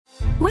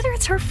Whether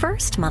it's her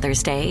first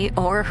Mother's Day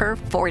or her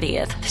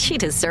 40th, she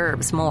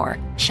deserves more.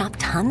 Shop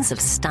tons of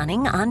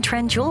stunning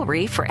on-trend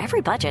jewelry for every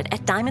budget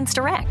at Diamonds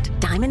Direct.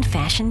 Diamond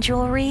fashion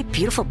jewelry,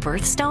 beautiful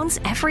birthstones,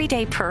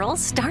 everyday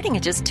pearls starting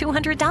at just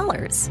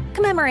 $200.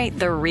 Commemorate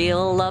the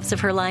real loves of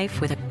her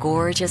life with a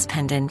gorgeous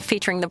pendant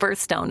featuring the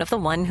birthstone of the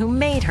one who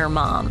made her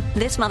mom.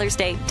 This Mother's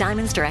Day,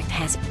 Diamonds Direct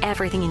has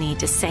everything you need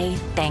to say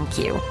thank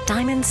you.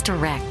 Diamonds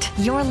Direct.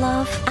 Your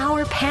love,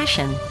 our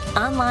passion.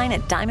 Online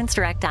at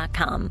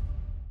diamondsdirect.com.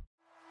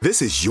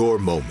 This is your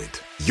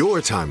moment, your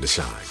time to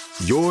shine,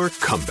 your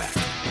comeback.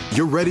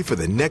 You're ready for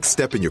the next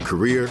step in your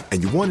career,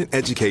 and you want an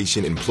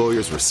education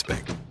employers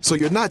respect. So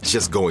you're not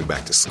just going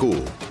back to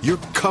school, you're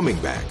coming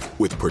back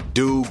with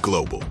Purdue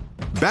Global.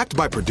 Backed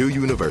by Purdue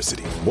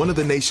University, one of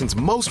the nation's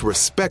most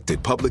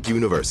respected public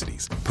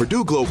universities,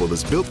 Purdue Global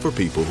is built for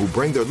people who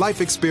bring their life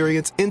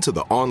experience into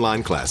the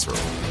online classroom.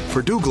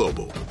 Purdue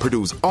Global,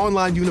 Purdue's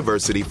online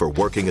university for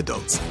working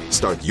adults.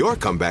 Start your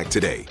comeback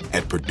today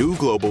at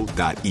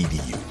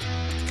purdueglobal.edu.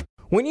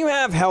 When you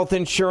have health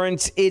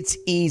insurance, it's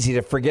easy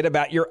to forget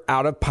about your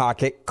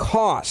out-of-pocket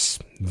costs.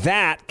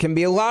 That can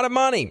be a lot of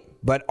money,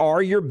 but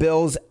are your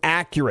bills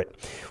accurate?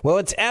 Well,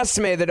 it's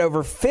estimated that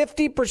over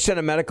 50%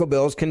 of medical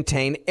bills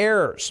contain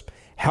errors.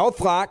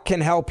 HealthLock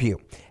can help you.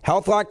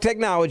 HealthLock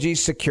technology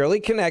securely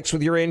connects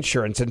with your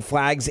insurance and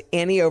flags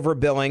any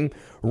overbilling,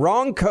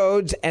 wrong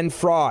codes, and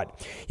fraud.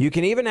 You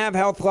can even have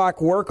HealthLock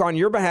work on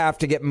your behalf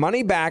to get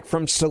money back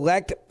from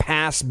select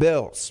past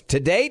bills. To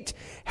date,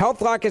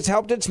 HealthLock has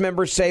helped its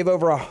members save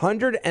over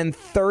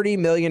 $130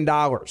 million.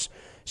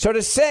 So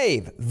to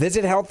save,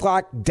 visit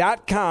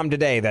healthlock.com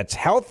today. That's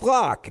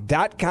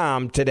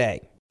healthlock.com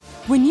today.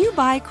 When you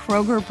buy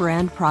Kroger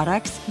brand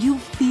products, you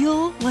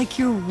feel like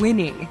you're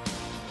winning.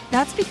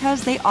 That's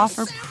because they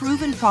offer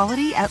proven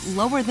quality at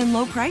lower than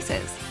low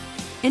prices.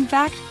 In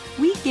fact,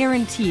 we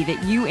guarantee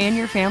that you and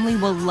your family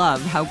will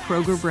love how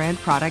Kroger brand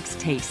products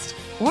taste,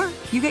 or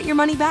you get your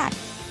money back.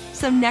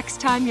 So next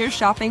time you're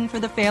shopping for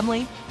the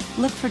family,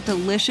 look for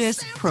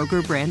delicious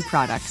Kroger brand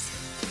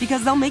products,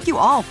 because they'll make you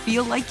all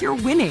feel like you're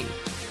winning.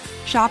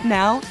 Shop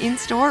now,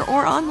 in-store,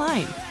 or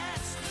online.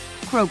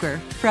 Kroger,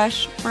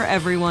 fresh for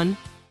everyone.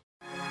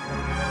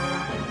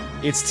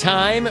 It's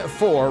time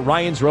for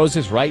Ryan's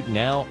Roses right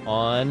now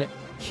on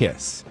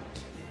KISS.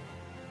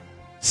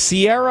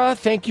 Sierra,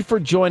 thank you for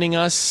joining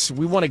us.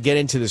 We want to get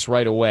into this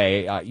right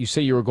away. You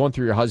say you were going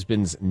through your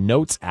husband's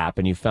notes app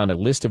and you found a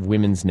list of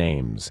women's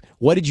names.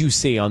 What did you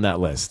see on that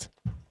list?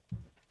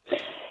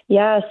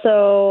 Yeah,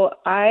 so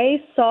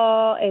I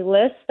saw a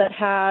list that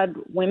had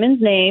women's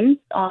names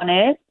on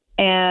it.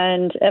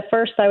 And at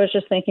first I was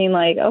just thinking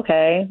like,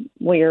 okay,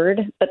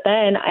 weird. But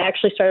then I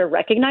actually started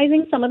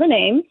recognizing some of the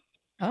names.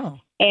 Oh.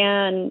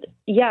 And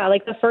yeah,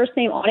 like the first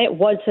name on it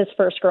was his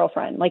first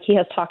girlfriend. Like he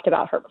has talked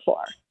about her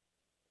before.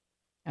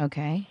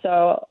 Okay.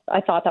 So I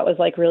thought that was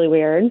like really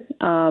weird.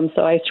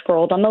 So I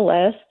scrolled on the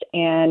list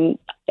and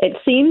it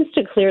seems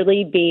to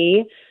clearly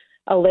be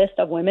a list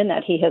of women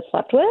that he has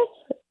slept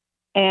with.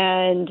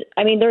 And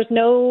I mean, there's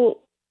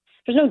no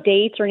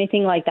dates or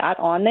anything like that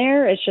on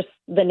there. It's just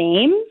the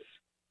names.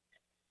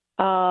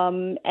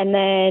 And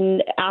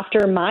then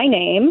after my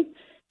name,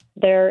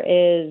 there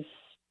is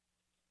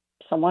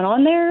someone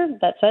on there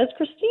that says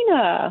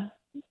Christina.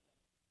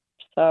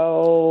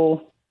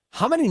 So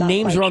how many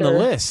names are on the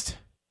list?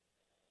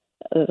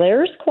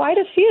 There's quite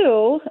a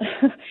few.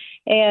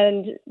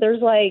 And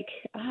there's like,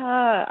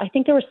 I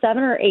think there were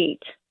 7 or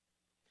 8.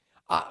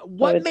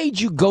 What made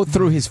you go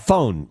through his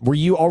phone? Were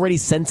you already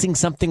sensing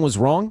something was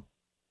wrong?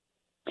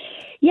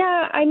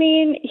 Yeah, I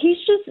mean,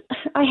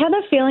 I had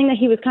a feeling that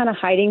he was kind of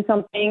hiding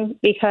something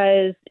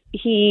because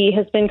he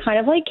has been kind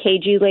of like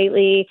cagey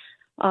lately.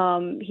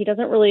 He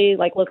doesn't really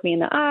like look me in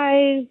the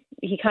eyes.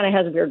 He kind of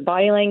has weird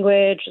body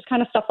language, just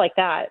kind of stuff like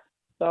that.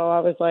 So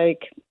I was like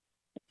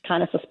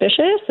kind of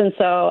suspicious. And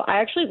so I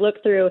actually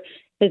looked through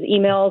his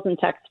emails and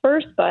texts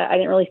first, but I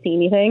didn't really see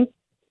anything.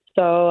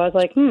 So I was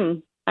like,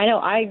 I know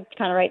I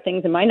kind of write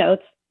things in my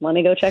notes. Let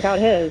me go check out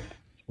his.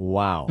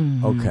 Wow.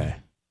 Mm-hmm. Okay.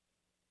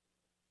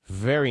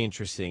 Very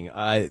interesting.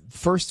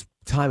 First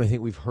time I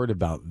think we've heard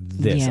about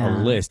this, a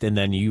list, and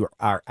then you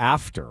are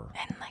after.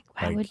 And like,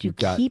 why would you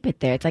keep it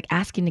there? It's like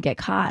asking to get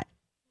caught.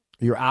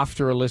 You're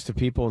after a list of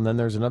people, and then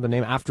there's another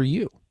name after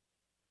you.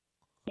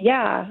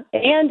 Yeah.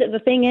 And the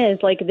thing is,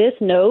 like this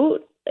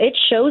note, it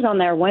shows on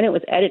there when it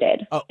was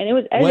edited. Oh, and it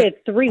was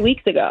edited 3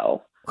 weeks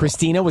ago.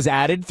 Christina was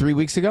added 3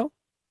 weeks ago?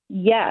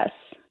 Yes.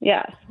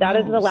 That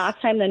is the last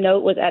time the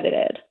note was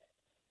edited.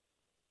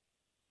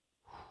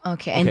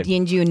 Okay. And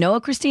do you know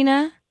a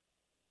Christina?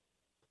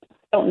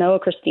 I don't know a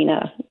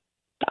Christina.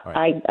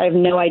 Right. I have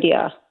no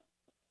idea.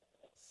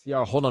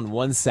 Yeah, hold on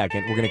 1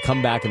 second. We're going to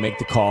come back and make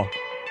the call.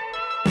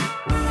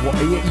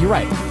 Well, you're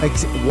right. Like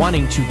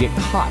wanting to get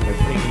caught by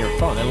putting in your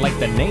phone and like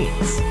the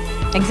names.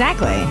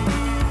 Exactly.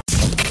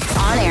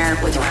 On air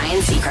with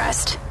Ryan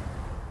Seacrest.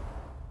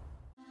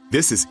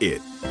 This is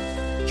it.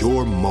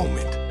 Your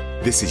moment.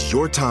 This is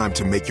your time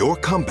to make your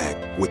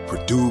comeback with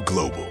Purdue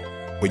Global.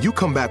 When you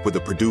come back with a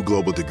Purdue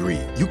Global degree,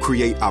 you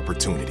create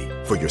opportunity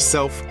for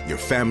yourself, your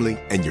family,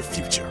 and your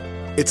future.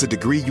 It's a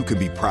degree you can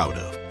be proud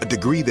of, a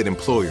degree that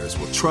employers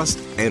will trust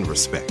and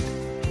respect.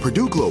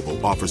 Purdue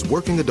Global offers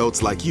working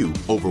adults like you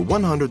over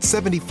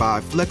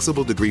 175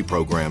 flexible degree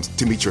programs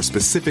to meet your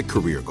specific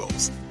career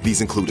goals.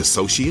 These include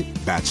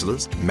associate,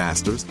 bachelor's,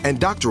 master's, and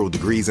doctoral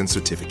degrees and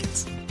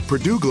certificates.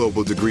 Purdue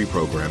Global degree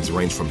programs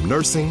range from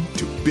nursing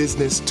to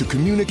business to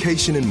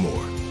communication and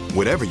more.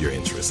 Whatever your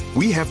interest,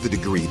 we have the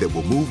degree that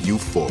will move you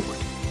forward.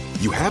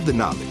 You have the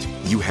knowledge,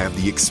 you have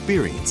the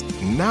experience.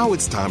 Now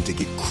it's time to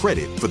get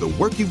credit for the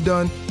work you've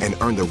done and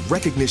earn the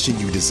recognition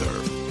you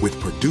deserve with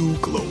Purdue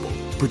Global,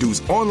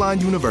 Purdue's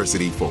online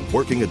university for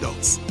working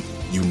adults.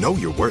 You know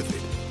you're worth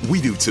it. We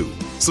do too.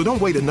 So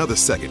don't wait another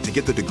second to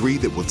get the degree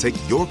that will take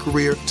your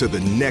career to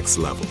the next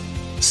level.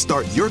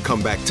 Start your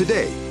comeback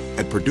today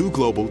at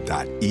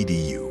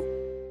purdueglobal.edu.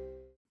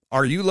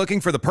 Are you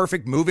looking for the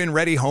perfect move-in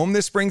ready home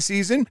this spring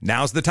season?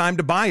 Now's the time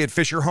to buy at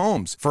Fisher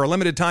Homes. For a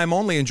limited time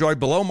only, enjoy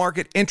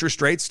below-market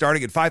interest rates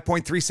starting at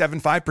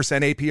 5.375%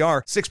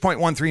 APR,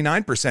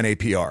 6.139%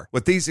 APR.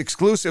 With these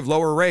exclusive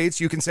lower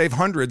rates, you can save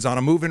hundreds on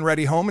a move-in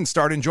ready home and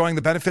start enjoying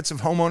the benefits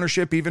of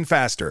homeownership even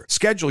faster.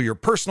 Schedule your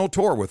personal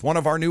tour with one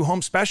of our new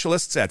home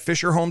specialists at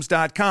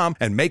FisherHomes.com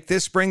and make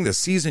this spring the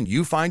season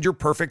you find your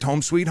perfect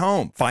home sweet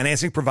home.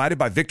 Financing provided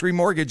by Victory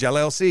Mortgage,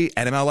 LLC,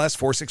 NMLS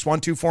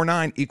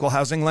 461249, Equal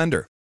Housing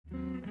Lender.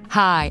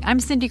 Hi,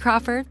 I'm Cindy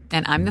Crawford,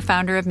 and I'm the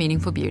founder of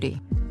Meaningful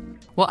Beauty.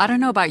 Well, I don't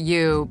know about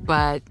you,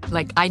 but,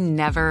 I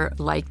never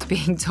liked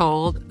being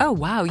told, oh,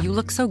 wow, you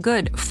look so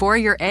good for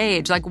your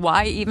age.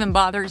 Why even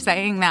bother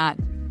saying that?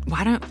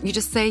 Why don't you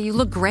just say you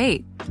look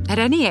great at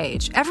any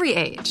age, every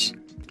age?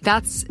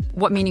 That's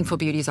what Meaningful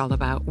Beauty is all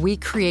about. We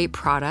create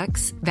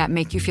products that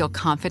make you feel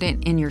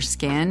confident in your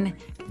skin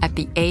at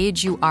the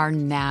age you are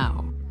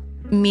now.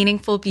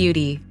 Meaningful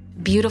Beauty.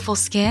 Beautiful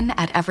skin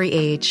at every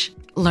age.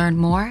 Learn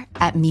more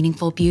at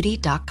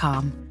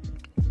meaningfulbeauty.com.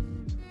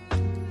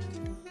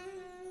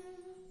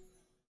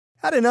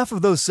 Had enough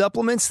of those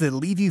supplements that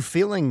leave you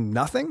feeling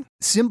nothing?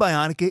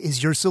 Symbiotica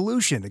is your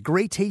solution to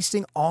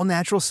great-tasting,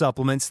 all-natural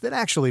supplements that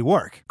actually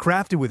work.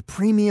 Crafted with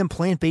premium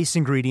plant-based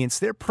ingredients,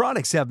 their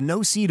products have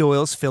no seed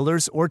oils,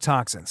 fillers, or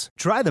toxins.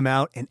 Try them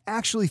out and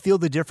actually feel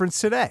the difference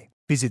today.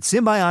 Visit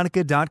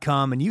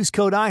Symbiotica.com and use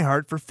code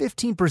IHEART for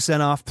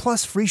 15% off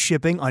plus free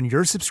shipping on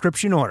your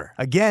subscription order.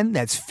 Again,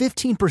 that's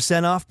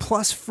 15% off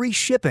plus free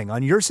shipping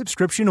on your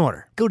subscription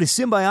order. Go to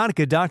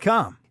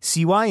Symbiotica.com,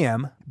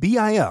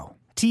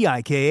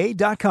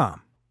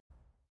 CYMBIOTIKA.com.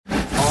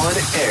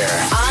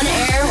 On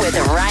air with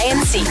Ryan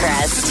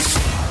Seacrest.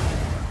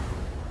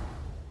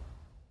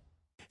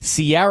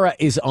 Ciara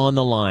is on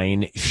the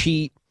line.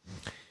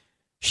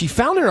 She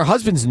found in her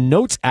husband's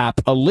notes app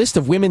a list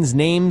of women's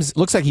names.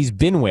 Looks like he's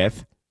been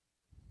with.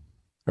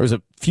 There was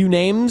a few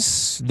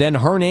names, then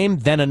her name,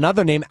 then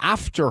another name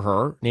after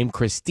her named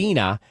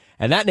Christina.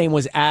 And that name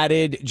was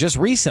added just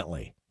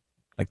recently,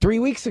 3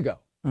 weeks ago.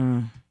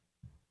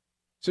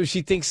 So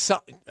she thinks,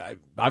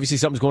 obviously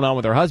something's going on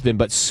with her husband,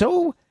 but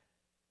so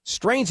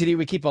strange that he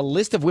would keep a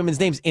list of women's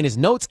names in his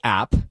notes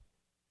app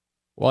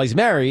while he's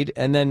married.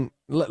 And then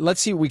let's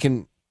see what we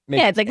can...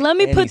 It's let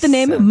me put the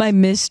name of my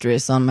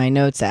mistress on my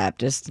notes app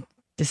just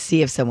to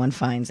see if someone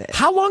finds it.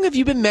 How long have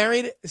you been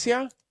married,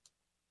 Ciara?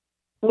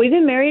 We've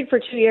been married for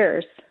 2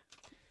 years.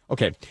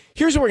 Okay,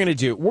 here's what we're going to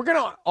do. We're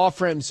going to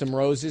offer him some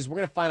roses. We're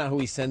going to find out who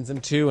he sends them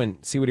to and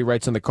see what he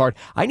writes on the card.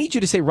 I need you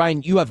to say,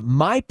 Ryan, you have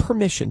my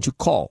permission to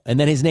call, and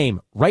then his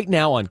name right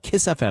now on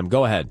Kiss FM.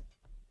 Go ahead.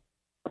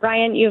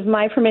 Ryan, you have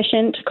my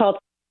permission to call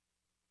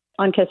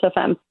on Kiss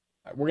FM.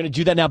 We're going to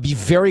do that now. Be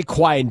very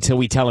quiet until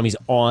we tell him he's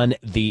on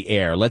the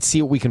air. Let's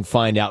see what we can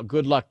find out.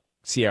 Good luck,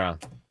 Ciara.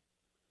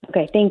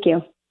 Okay, thank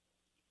you.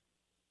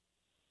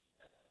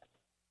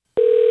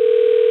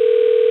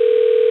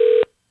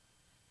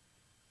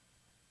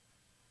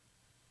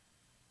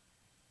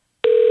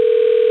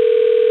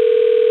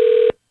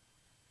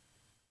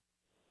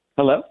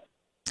 Hello?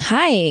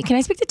 Hi, can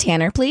I speak to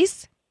Tanner,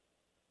 please?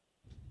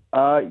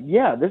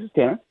 Yeah, this is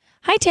Tanner.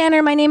 Hi,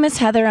 Tanner. My name is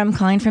Heather. I'm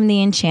calling from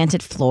the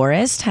Enchanted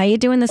Florist. How you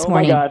doing this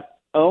morning?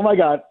 Oh, my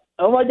God.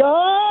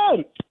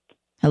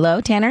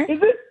 Hello, Tanner? Is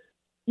it?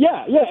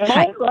 Yeah. Am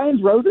I at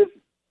Ryan's Roses?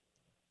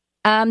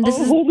 This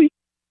is...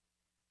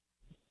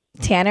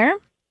 Tanner?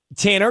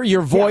 Tanner,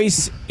 your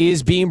voice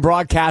is being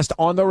broadcast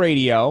on the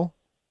radio.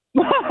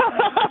 Oh,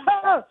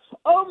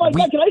 my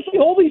God. Can I say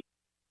holy...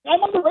 I'm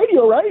on the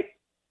radio, right?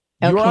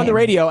 You're on the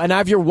radio, and I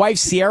have your wife,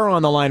 Ciara,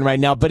 on the line right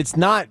now, but it's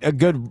not a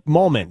good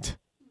moment.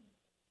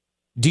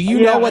 Do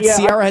you know what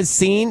Ciara has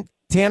seen,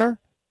 Tanner?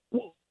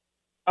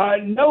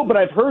 No, but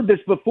I've heard this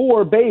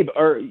before, babe.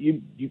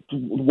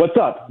 What's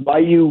up? Why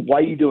are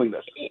you doing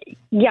this?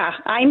 Yeah,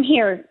 I'm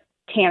here,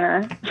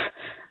 Tanner.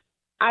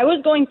 I was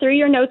going through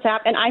your notes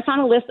app, and I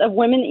found a list of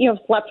women that you have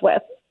slept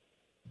with.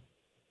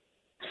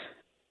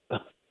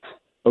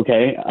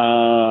 Okay.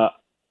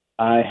 I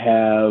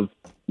have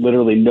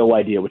literally no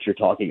idea what you're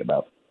talking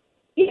about.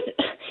 Yes,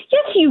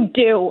 you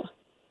do.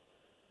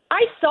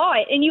 I saw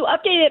it, and you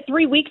updated it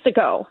 3 weeks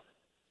ago.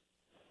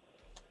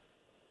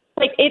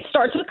 It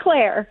starts with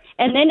Claire,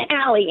 and then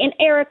Allie, and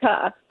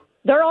Erica.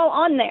 They're all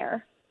on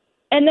there.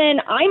 and then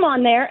I'm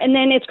on there, and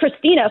then it's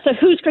Christina. So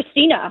who's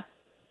Christina?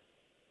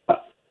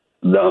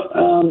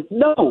 No,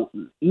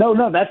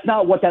 that's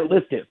not what that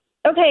list is.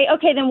 Okay,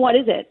 then what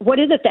is it? What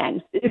is it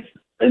then? It's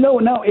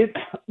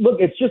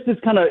just this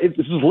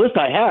list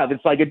I have.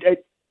 It's like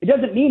it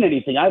doesn't mean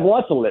anything. I've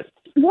lost a list.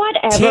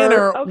 Whatever.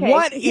 Tanner, okay,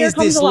 what is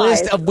this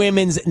list of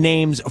women's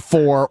names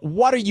for?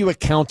 What are you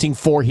accounting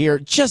for here?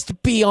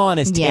 Just be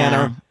honest,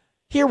 Tanner.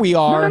 Here we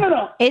are.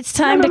 No. It's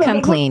time to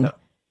come clean.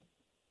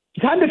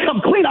 Time to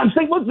come clean. I'm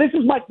saying, look, this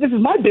is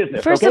my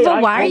business. First of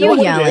all, why are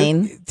you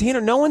yelling?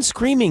 Tanner, no one's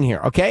screaming here,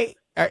 okay?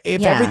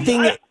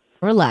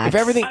 Relax.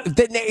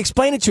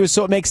 Explain it to us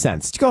so it makes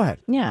sense. Go ahead.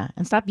 Yeah,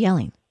 and stop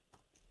yelling.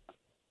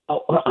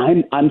 Oh,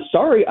 I'm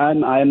sorry.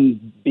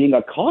 I'm being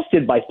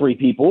accosted by 3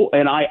 people,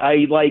 and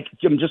I'm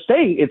just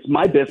saying it's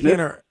my business.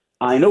 Tanner,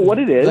 I know what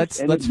it is.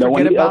 Let's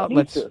forget about.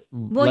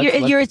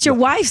 It's your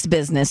wife's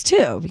business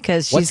too,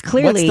 because she's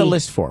clearly. What's the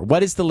list for?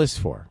 What is the list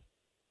for?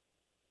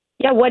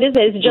 Yeah, what is it?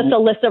 Is it just a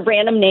list of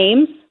random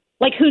names?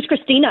 Like who's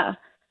Christina?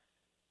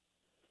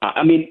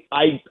 I mean,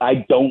 I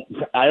don't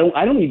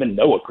even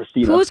know a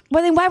Christina. Well,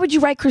 then why would you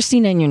write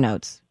Christina in your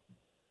notes?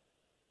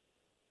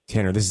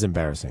 Tanner, this is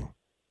embarrassing.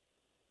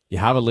 You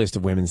have a list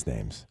of women's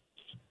names.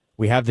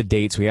 We have the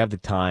dates. We have the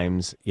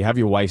times. You have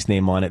your wife's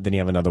name on it. Then you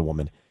have another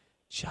woman.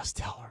 Just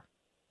tell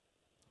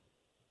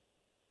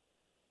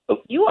her.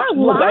 You are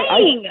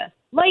lying.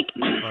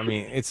 I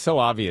mean, it's so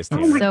obvious.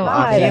 Tanner. It's so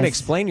obvious. You can't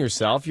explain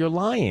yourself. You're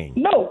lying.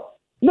 No.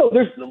 Look.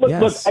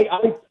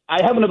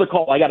 I have another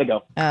call. I got to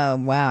go. Oh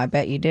wow! I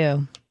bet you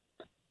do.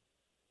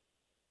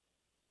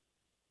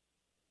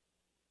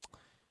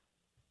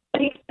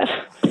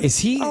 Is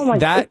he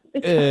that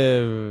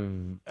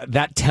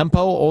tempo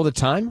all the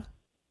time?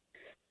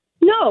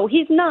 No,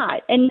 he's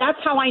not, and that's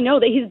how I know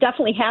that he's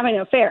definitely having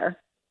an affair.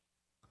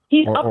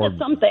 He's up to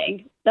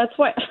something. That's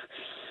what.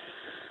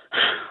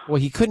 Well,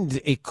 he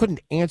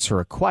couldn't answer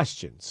a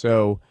question,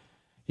 so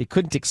he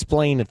couldn't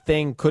explain a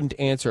thing. Couldn't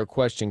answer a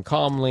question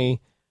calmly.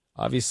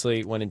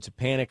 Obviously, went into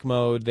panic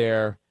mode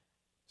there.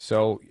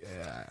 So,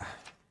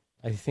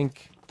 I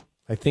think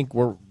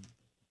we're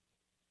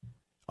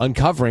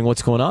uncovering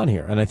what's going on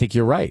here, and I think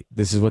you're right.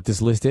 This is what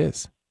this list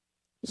is.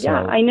 So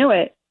yeah, I knew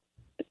it.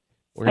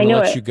 We're going to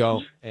let you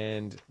go,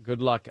 and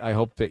good luck. I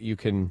hope that you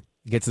can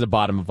get to the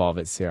bottom of all of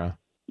it, Sarah.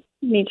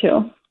 Me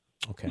too.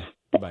 Okay.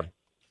 Bye.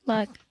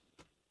 Luck.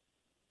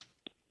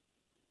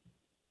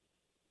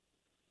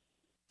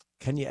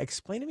 Can you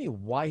explain to me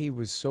why he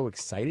was so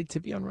excited to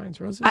be on Ryan's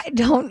Roses? I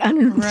don't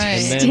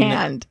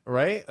understand.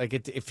 Right? Like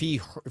if he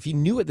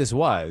knew what this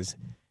was,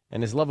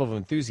 and his level of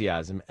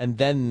enthusiasm, and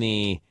then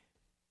the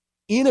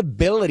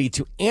inability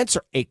to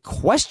answer a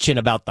question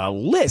about the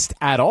list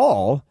at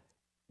all,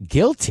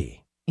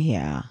 guilty.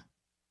 Yeah.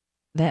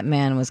 That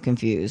man was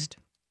confused.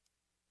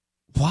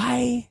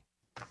 Why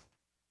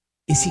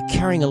is he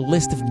carrying a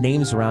list of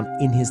names around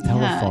in his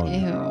telephone?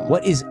 Ew.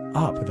 What is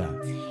up with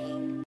that?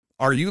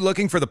 Are you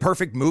looking for the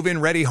perfect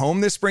move-in ready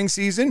home this spring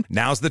season?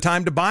 Now's the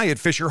time to buy at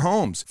Fisher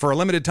Homes. For a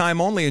limited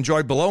time only,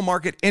 enjoy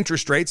below-market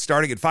interest rates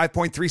starting at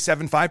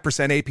 5.375%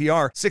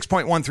 APR,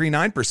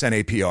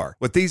 6.139% APR.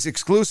 With these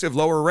exclusive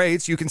lower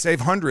rates, you can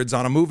save hundreds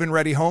on a move-in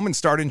ready home and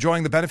start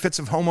enjoying the benefits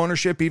of home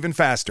ownership even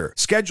faster.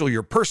 Schedule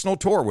your personal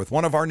tour with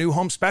one of our new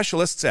home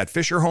specialists at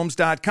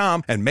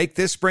FisherHomes.com and make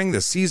this spring the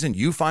season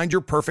you find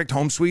your perfect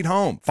home sweet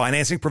home.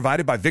 Financing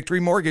provided by Victory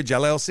Mortgage,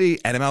 LLC,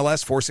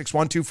 NMLS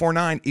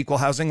 461249, Equal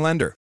Housing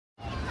Lender.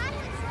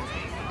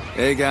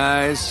 Hey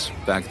guys,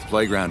 back at the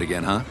playground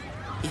again, huh?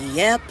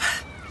 Yep.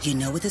 You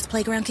know what this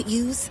playground could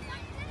use?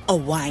 A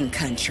wine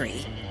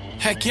country.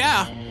 Heck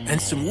yeah, and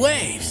some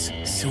waves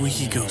so we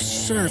could go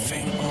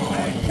surfing. Oh,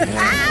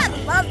 yeah.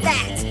 Love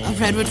that. A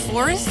redwood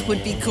forest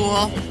would be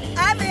cool.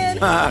 I'm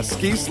in.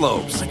 Ski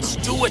slopes. Let's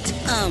do it.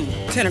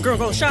 Can a girl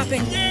go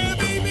shopping? Yeah,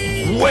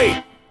 baby.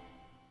 Wait.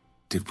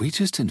 Did we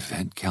just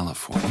invent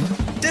California?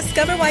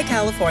 Discover why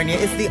California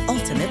is the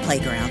ultimate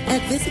playground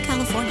at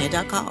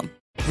visitcalifornia.com.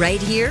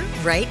 Right here,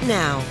 right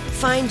now.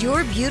 Find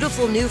your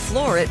beautiful new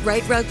floor at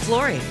Right Rug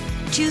Flooring.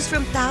 Choose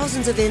from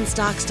thousands of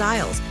in-stock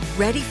styles,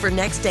 ready for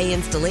next day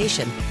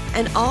installation,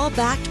 and all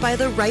backed by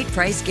the right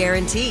price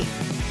guarantee.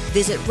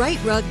 Visit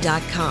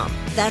rightrug.com.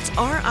 That's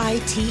RITERUG.com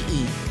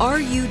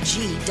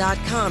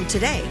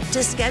today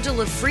to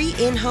schedule a free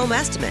in-home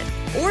estimate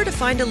or to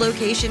find a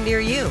location near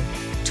you.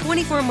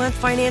 24-month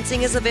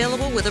financing is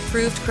available with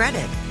approved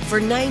credit. For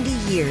 90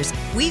 years,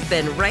 we've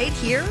been right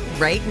here,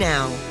 right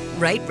now.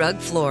 Right Rug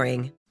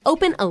Flooring.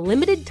 Open a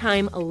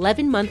limited-time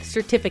 11-month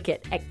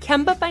certificate at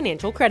Kemba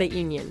Financial Credit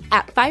Union.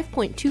 At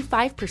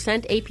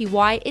 5.25%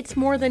 APY, it's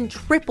more than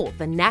triple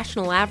the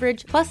national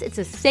average, plus it's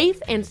a safe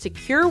and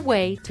secure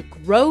way to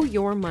grow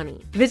your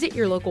money. Visit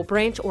your local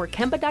branch or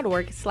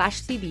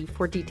kemba.org/cb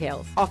for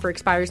details. Offer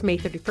expires May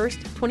 31st,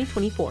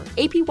 2024.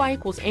 APY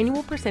equals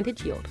annual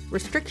percentage yield.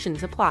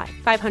 Restrictions apply.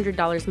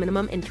 $500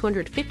 minimum and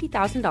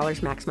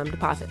 $250,000 maximum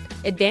deposit.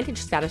 Advantage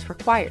status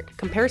required.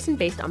 Comparison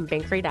based on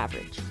bank rate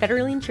average.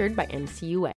 Federally insured by NCUA.